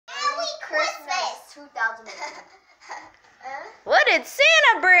Christmas 2018. What did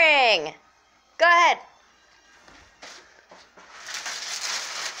Santa bring? Go ahead.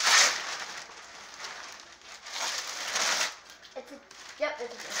 It's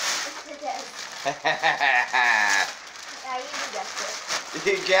a desk. Yeah, you guessed it.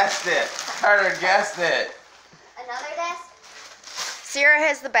 You guessed it. Carter guessed it. Another desk? Sierra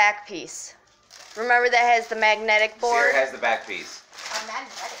has the back piece. Remember that has the magnetic board? Sierra has the back piece. A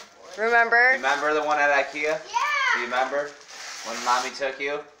magnetic board. Remember? Remember the one at IKEA? Yeah! Do you remember when Mommy took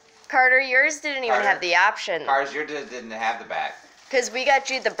you? Carter, yours didn't even Carter. have the option. Cars, yours didn't have the back. Because we got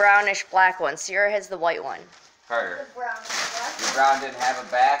you the brownish black one. Sierra has the white one. Carter, The brown one. your brown didn't have a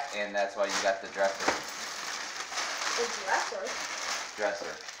back, and that's why you got the dresser. The dresser?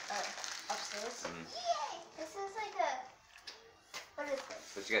 Dresser. Upstairs? Mm. Yay! This is like a... What is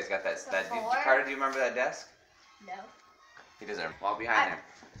this? But you guys got that. It's a That floor? Carter, do you remember that desk? No. He doesn't. Well, behind him.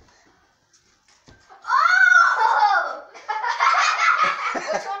 Oh! Which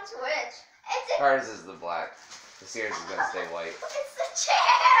one's which? It's a... Carter's is the black. The Sierra's is gonna stay white. It's the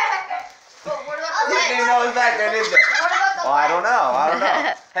chair! But what about the You didn't know it was back there, did you? What about the Well, I don't know. I don't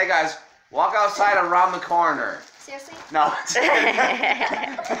know. Hey guys, walk outside around the corner. Seriously? No, just kidding.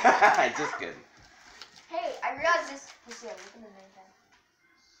 Just kidding. Hey, I realized this. Let's see, I'm opening the main thing.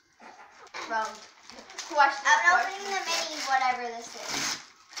 From question. I'm opening the mini, whatever this is.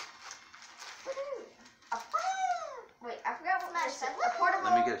 Wait, I forgot what this is. A portable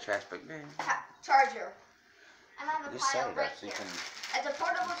Let me get a trash bag. charger. I have a Just set pile it right up so you here. can. It's a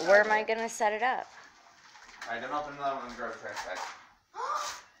portable charger. Where am I going to set it up? Alright, don't open another one and grab a trash bag.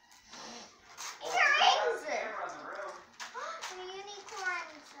 Earrings! The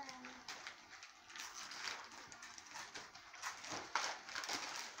unicorns.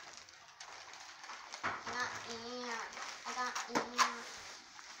 I got ear.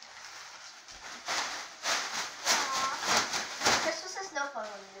 Christmas is no fun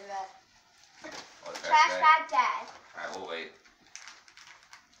when you do that. Oh, Trash bag dad. Alright, we'll wait.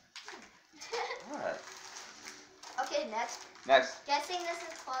 What? Okay, next. Next. Guessing this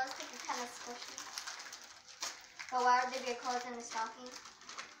is closed because it's kind of squishy. But why would they be closed in the stocking?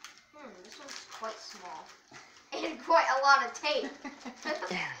 This one's quite small. And quite a lot of tape.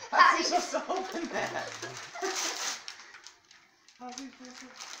 How's he supposed to open that?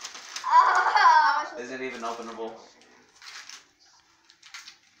 Oh! Is it even openable? What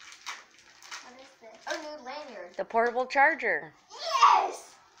is this? A new lanyard. The portable charger.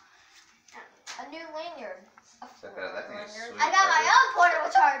 Yes! A new lanyard. That thing is sweet. I got my own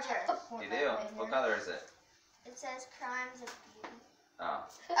portable charger. You do? What color is it? It says Crimes of Beauty. Oh,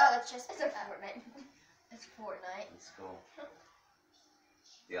 Oh, it's just Fortnite. It's Fortnite. that's cool. Do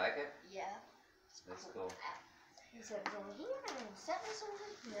you like it? Yeah. That's cool. He said, go here and set this over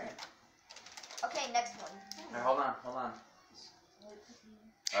here. Okay, next one. Here, hold on, hold on.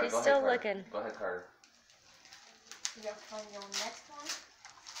 Alright, She's go still ahead, Carter. looking. Go ahead, Carter. You gotta find your next one.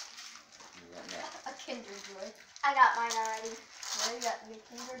 You got next. A Kinder Joy. I got mine already. Where you got your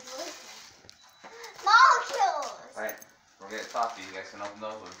Kinder Joy? Molecules! Alright, we're getting coffee. You guys can open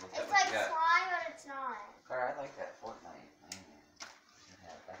those ones. Look at It's what like you got. slime, but it's not. Carter, I like that Fortnite. Man.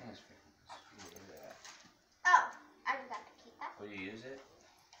 I think it's pretty sweet. Look at that. Oh, I just got to keep that. Will you use it?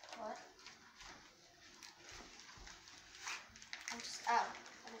 What? I'm just, oh.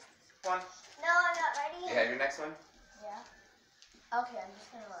 What is this? One. No, I'm not ready. You have your next one? Yeah. Okay, I'm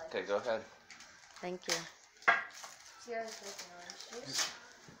just gonna like. Okay, go ahead. Thank you. Sierra's drinking orange juice.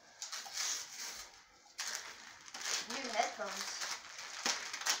 New headphones.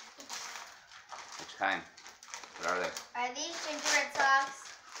 Which kind? What are they? Are these gingerbread socks?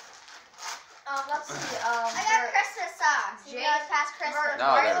 Let's see. I got Christmas socks. You know, it's past Christmas. No,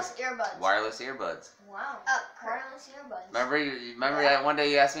 wireless earbuds. Wireless earbuds. Wow. Oh, Wireless earbuds. Remember that one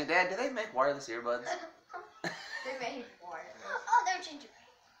day you asked me, Dad, do they make wireless earbuds? They made wireless. Oh, they're gingerbread.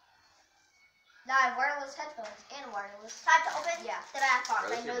 Now I have wireless headphones and wireless. Time to open Yeah. the bath box.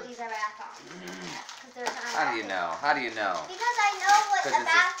 Really I know good. these are bath bombs. Because they're kind How do you know? How do you know? Because I know what 'Cause a it's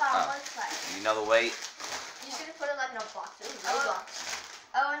bath bomb oh. looks like. You know the weight? You should have put it like in a box. It was Oh. a box.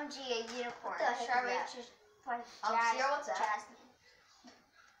 OMG, a unicorn. What the heck is Strawberry that? jazz. Sierra, what's that? Jasmine.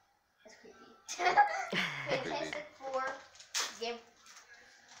 That's creepy. Fantastic Four. Game.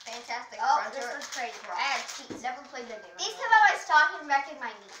 Fantastic. Oh, Cruncher. this is crazy. Add cheats. Never played that game. These come out of my stocking back in my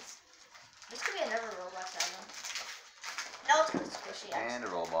knees. This could be another Roblox item. No, it's kind of squishy. And a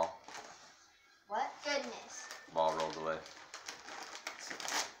roll ball. What? Goodness. Ball rolled away. Did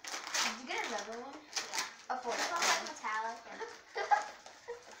you get another one? Yeah. A four. It smells like metallic.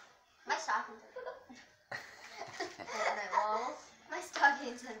 My stocking's empty. My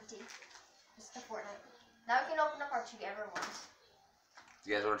stocking's empty. It's the Fortnite. Now we can open up our together ones.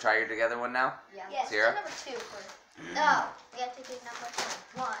 You guys want to try your together one now? Yeah. Yes. Sierra? Number 2 for. No. We have to pick number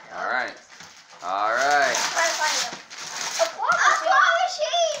 1. All right. All right. Try to find it. A claw A machine. claw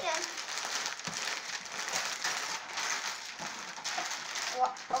machine.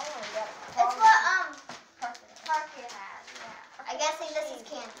 What? Oh my god. It's what Perfect. Parker has. Yeah. I guess this is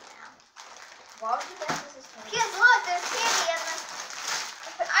candy now. Why would you guess this is candy? Because look, there's candy in the.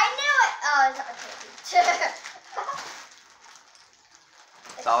 I knew it. Oh, it's not candy.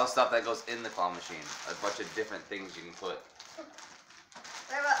 It's all the stuff that goes in the claw machine. A bunch of different things you can put.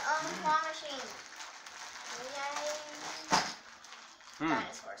 What about claw machine? Yay.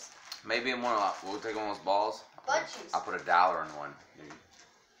 Dinosaurs. Maybe in one. We'll take one of those balls. Bunchies. I'll put $1 in one. Maybe.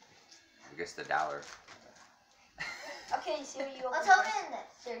 I guess the dollar. Okay, Sarah, you open Let's first. open this.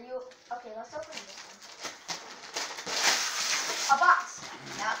 Sarah, you. Okay, let's open this one. A box.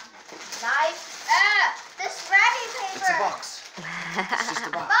 Yep. Knife. This wrapping paper. It's a box. It's just a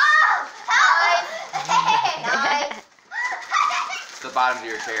box. Mom, help! Knife. It's the bottom to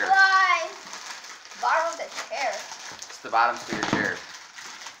your chair. Why? Bottom of the chair. It's the bottoms to your chair.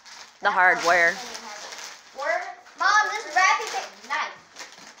 The hardware. Where? Mom, this wrapping paper. Knife.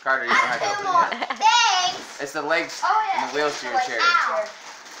 Carter, you don't have to Two open more. it yet. Thanks. It's the legs Oh yeah. and the wheels to your Like, chair. Ow.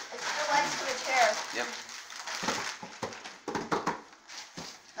 It's the legs to the chair. Yep.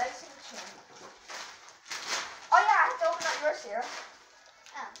 Legs to the chair. Oh yeah, I have to open up yours, Sarah.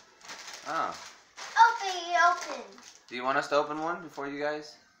 Oh. Open. Do you want us to open one before you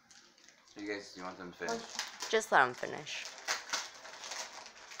guys? Or do you want them to finish? Just let him finish.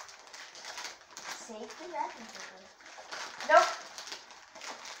 Safety wrapping paper. Nope.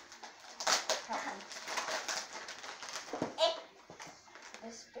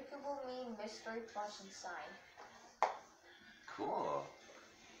 Despicable Me Mystery Plush and Sign. Cool.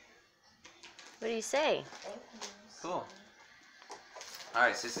 What do you say? Thank you. Cool.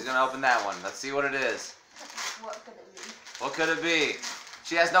 Alright, Sissy's gonna open that one. Let's see what it is. What could it be? What could it be?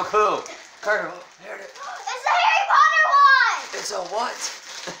 She has no clue. Carter, look, there it is. It's the Harry Potter one. It's a what?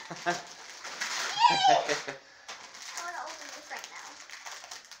 I want to open this right now.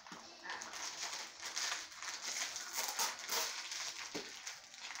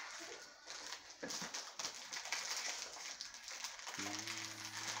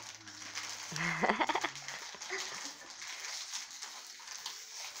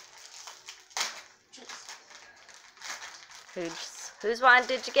 Whose wand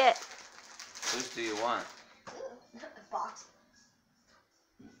did you get? Whose do you want? A box.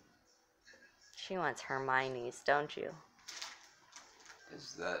 She wants Hermione's, don't you?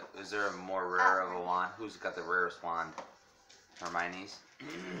 Is there a more rare of a wand? Who's got the rarest wand? Hermione's? I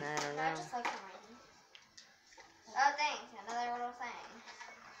don't I know. just like Hermione. Oh, thanks. Another little thing.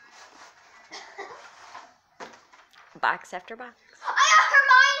 Box after box. I got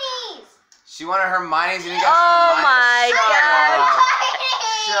Hermione's. She wanted Hermione's and you got Oh Hermione's. my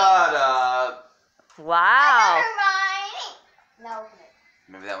Shut up. Wow. Hermione. Now open it.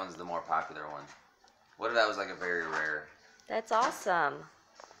 Maybe that one's the more popular one. What if that was like a very rare? That's awesome.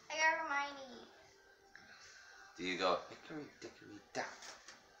 I got Hermione. Do you go hickory dickory dock?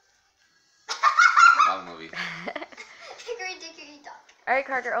 Wrong movie. Hickory dickory dock. All right,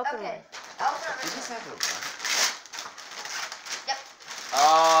 Carter, open Okay. one. I'll open up Is this this one. have a run? Yep.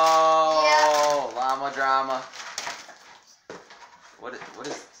 Oh, llama drama. What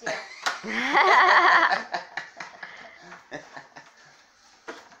is? Yeah.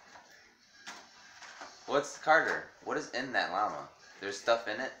 What's Carter? What is in that llama? There's stuff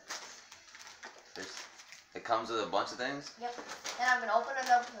in it. It comes with a bunch of things. Yep. Then I'm gonna open it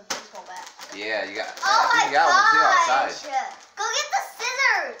up with a baseball bat. Yeah, you got. Oh I my think you got one too outside. gosh. Go get the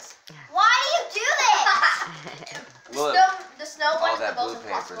scissors. Why do you do this? Look, The snow all one's the that most blue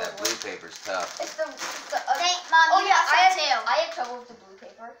paper. impossible That one. blue paper's tough. It's the Thank Mom, oh you yeah, have some too. I had trouble with the blue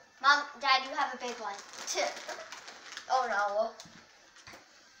paper. Mom, Dad, you have a big one. Oh no.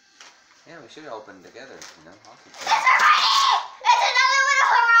 Yeah, we should have opened together. You know. Awesome. It's Hermione! It's another little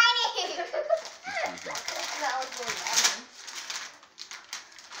Hermione! That was really bad.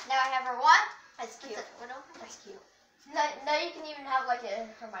 Now I have her one. That's cute. Little. That's cute. Now you can even have like a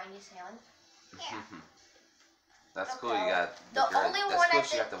Hermione's hand. Yeah. That's Okay. cool. You got. The you're- only that's one cool I she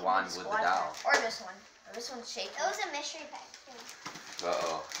think got the can wand be with the squad doll. pack. Or this one. Or this one's shaking. It was a mystery pack. Uh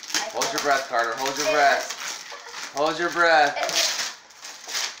oh. Hold your breath, Carter. Hold your breath. Hold your breath.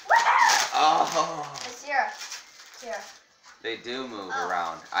 Oh. It's Sierra. Sierra. They do move Oh.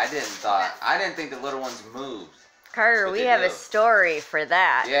 around. I didn't think the little ones moved. Carter, But we they have do. a story for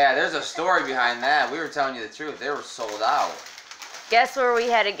that. Yeah, there's a story behind that. We were telling you the truth. They were sold out. Guess where we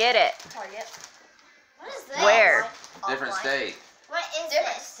had to get it? Target. What is this? Where? Different state. What is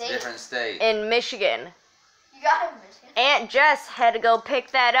Different this? state. Different state. In Michigan. You got it in Michigan. Aunt Jess had to go pick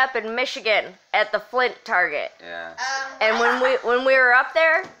that up in Michigan at the Flint Target. Yeah. And when we were up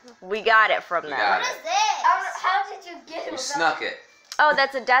there, we got it from We them. got What it. is this? How did you get it? You without- snuck it. Oh,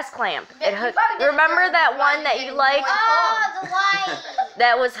 that's a desk lamp. Yeah, It you hooked. probably didn't Remember know that why one you that didn't you know liked? Oh, the white.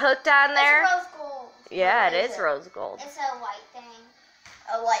 That was hooked on there? It's rose gold. Yeah, What it is is it? rose gold. It's a white thing.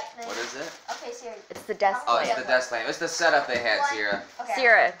 A light thing. What is it? Okay, Siri. It's the desk Oh, lamp. it's the desk lamp. It's the setup they had, What? Sierra. Okay.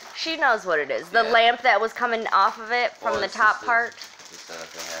 Sierra, she knows what it is. The Yeah. lamp that was coming off of it from Oh, the it's top just part. The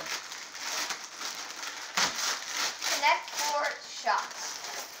setup they had. Connect four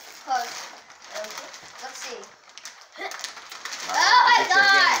shots. Close. Let's see. Mommy, my wanted to get you a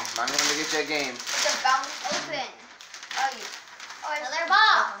God. game. Mommy wanted to get you a game. It's about open. Oh, you. Oh, it's Another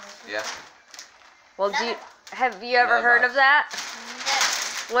ball. Yeah. Well, have you ever Another heard box. of that?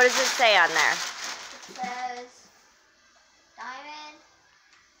 No. What does it say on there? It says Diamond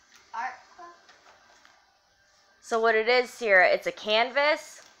Art Club. So what it is, Sierra, it's a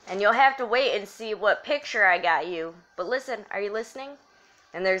canvas, and you'll have to wait and see what picture I got you. But listen, are you listening?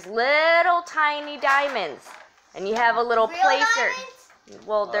 And there's little tiny diamonds, and you have a little Real placer. diamonds?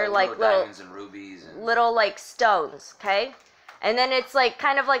 Well, they're Little like little diamonds and rubies and like stones, okay? And then it's like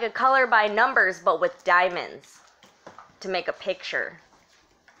kind of like a color by numbers, but with diamonds to make a picture.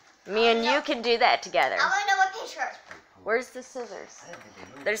 Me and you can do that together. I want to know what picture. Where's the scissors?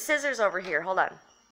 There's scissors over here. Hold on.